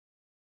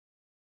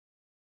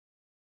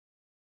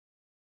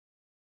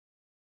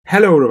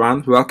Hello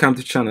everyone, welcome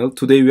to the channel.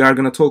 Today we are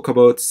going to talk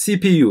about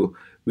CPU,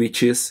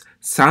 which is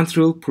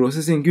Central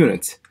Processing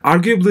Unit.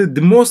 Arguably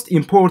the most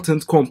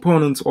important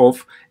component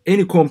of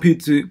any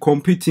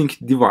computing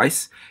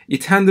device.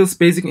 It handles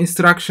basic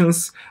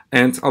instructions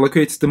and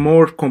allocates the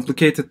more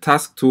complicated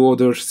tasks to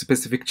other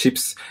specific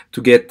chips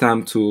to get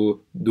them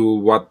to do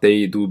what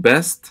they do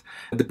best.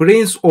 The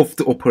brains of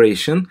the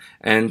operation,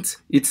 and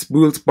it's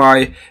built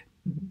by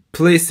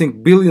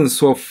placing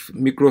billions of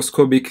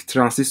microscopic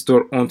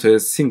transistors onto a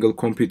single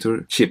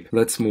computer chip.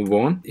 Let's move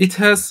on. It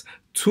has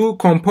two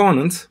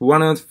components.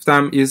 One of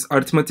them is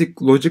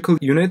arithmetic logical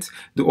unit,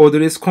 the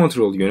other is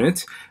control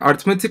unit.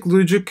 Arithmetic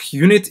logic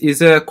unit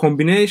is a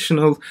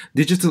combinational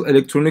digital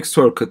electronic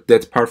circuit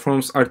that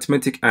performs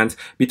arithmetic and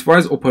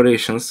bitwise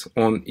operations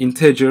on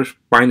integer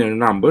binary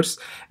numbers,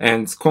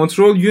 and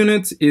control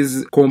unit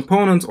is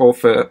component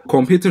of a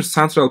computer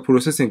central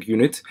processing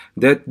unit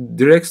that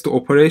directs the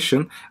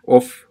operation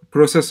of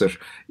processor.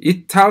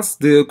 It tells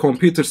the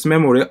computer's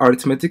memory,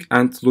 arithmetic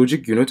and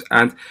logic unit,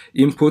 and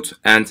input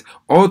and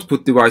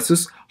output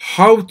devices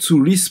how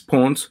to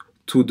respond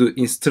to the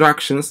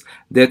instructions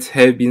that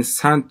have been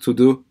sent to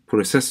the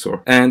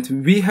processor.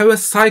 And we have a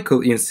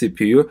cycle in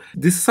CPU.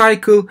 This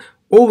cycle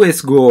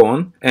always go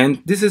on,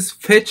 and this is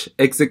fetch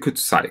execute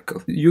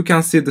cycle. You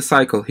can see the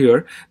cycle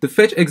here. The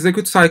fetch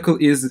execute cycle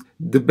is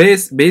the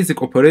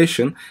basic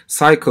operation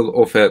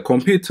cycle of a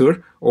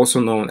computer,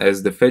 also known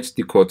as the fetch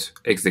decode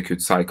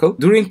execute cycle.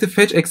 During the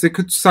fetch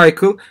execute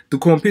cycle, the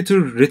computer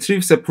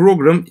retrieves a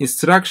program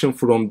instruction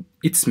from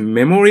its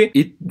memory.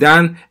 It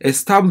then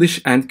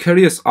establishes and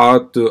carries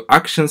out the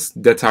actions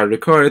that are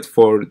required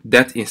for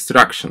that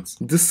instructions.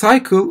 The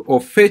cycle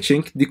of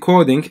fetching,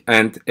 decoding,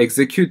 and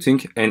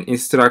executing an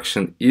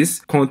instruction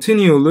is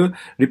continually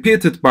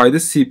repeated by the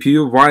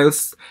CPU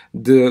whilst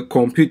the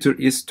computer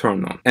is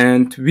turned on.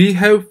 And we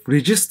have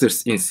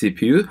registers in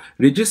CPU.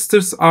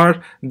 Registers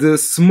are the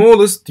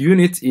smallest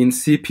unit in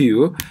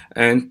CPU,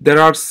 and there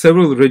are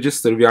several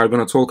registers. We are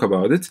going to talk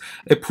about it.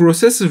 A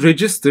processor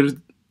register,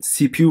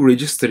 CPU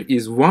register,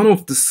 is one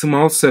of the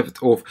small set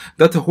of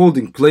data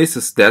holding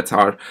places that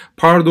are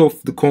part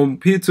of the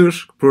computer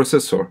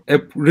processor. A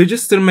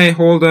register may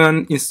hold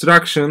an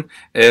instruction,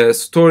 a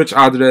storage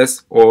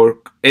address, or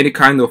any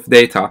kind of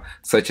data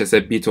such as a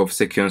bit of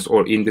sequence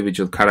or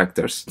individual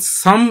characters.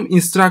 Some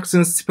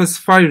instructions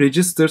specify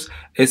registers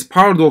as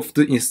part of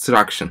the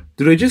instruction.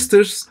 The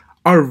registers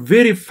are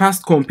very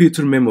fast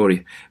computer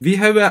memory. We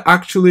have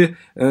actually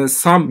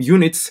some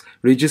units,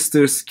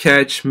 registers,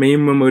 cache,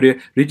 main memory.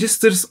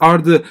 Registers are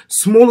the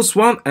smallest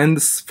one and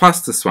the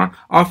fastest one.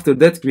 After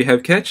that we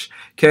have cache.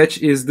 Cache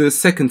is the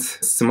second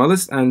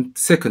smallest and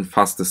second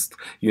fastest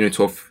unit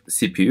of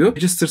CPU.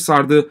 Registers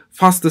are the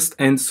fastest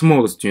and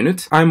smallest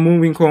unit. I'm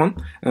moving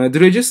on. The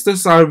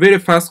registers are very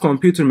fast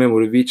computer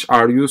memory which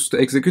are used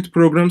to execute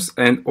programs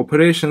and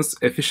operations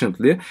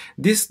efficiently.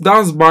 This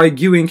does by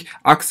giving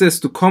access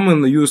to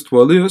commonly used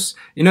values.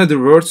 In other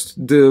words,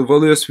 the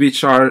values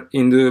which are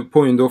in the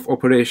point of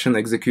operation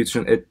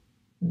execution at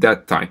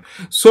that time.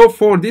 So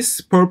for this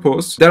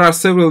purpose, there are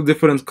several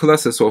different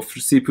classes of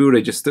CPU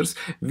registers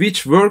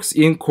which works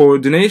in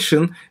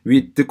coordination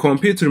with the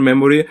computer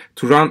memory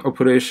to run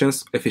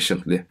operations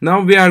efficiently.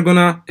 Now we are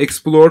gonna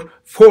explore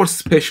four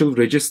special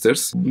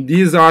registers.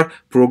 These are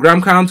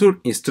program counter,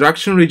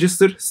 instruction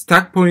register,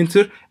 stack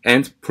pointer,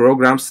 and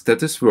program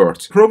status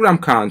word. Program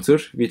counter,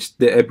 which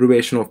the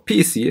abbreviation of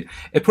PC,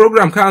 a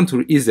program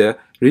counter is a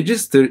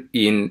register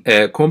in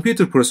a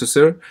computer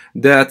processor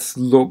that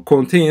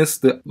contains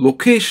the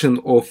location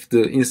of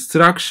the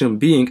instruction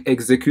being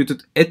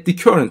executed at the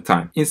current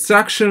time.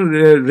 Instruction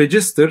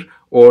register,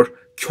 or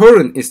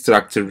current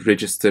instruction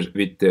register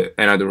with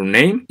another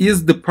name,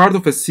 is the part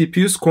of a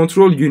CPU's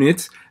control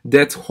unit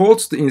that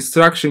holds the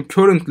instruction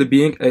currently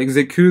being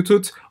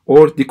executed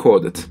or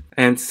decoded.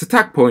 And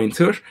stack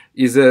pointer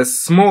is a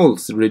small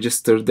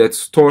register that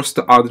stores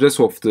the address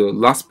of the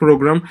last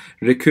program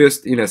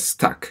request in a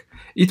stack.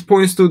 It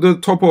points to the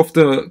top of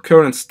the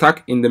current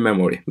stack in the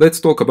memory. Let's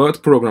talk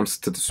about program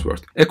status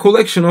word. A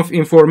collection of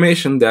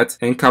information that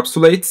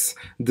encapsulates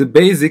the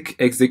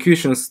basic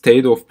execution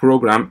state of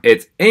program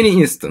at any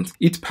instant.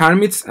 It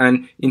permits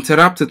an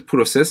interrupted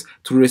process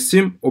to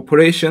resume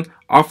operation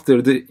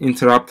after the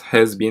interrupt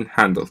has been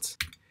handled.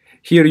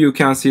 Here you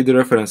can see the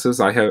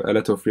references. I have a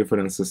lot of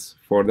references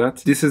for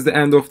that. This is the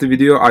end of the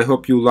video. I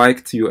hope you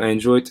liked, you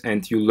enjoyed,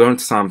 and you learned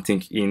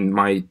something in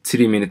my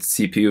 3-minute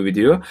CPU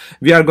video.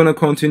 We are gonna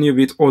continue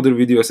with other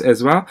videos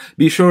as well.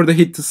 Be sure to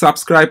hit the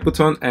subscribe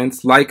button and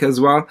like as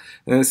well.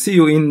 See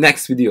you in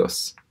next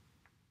videos.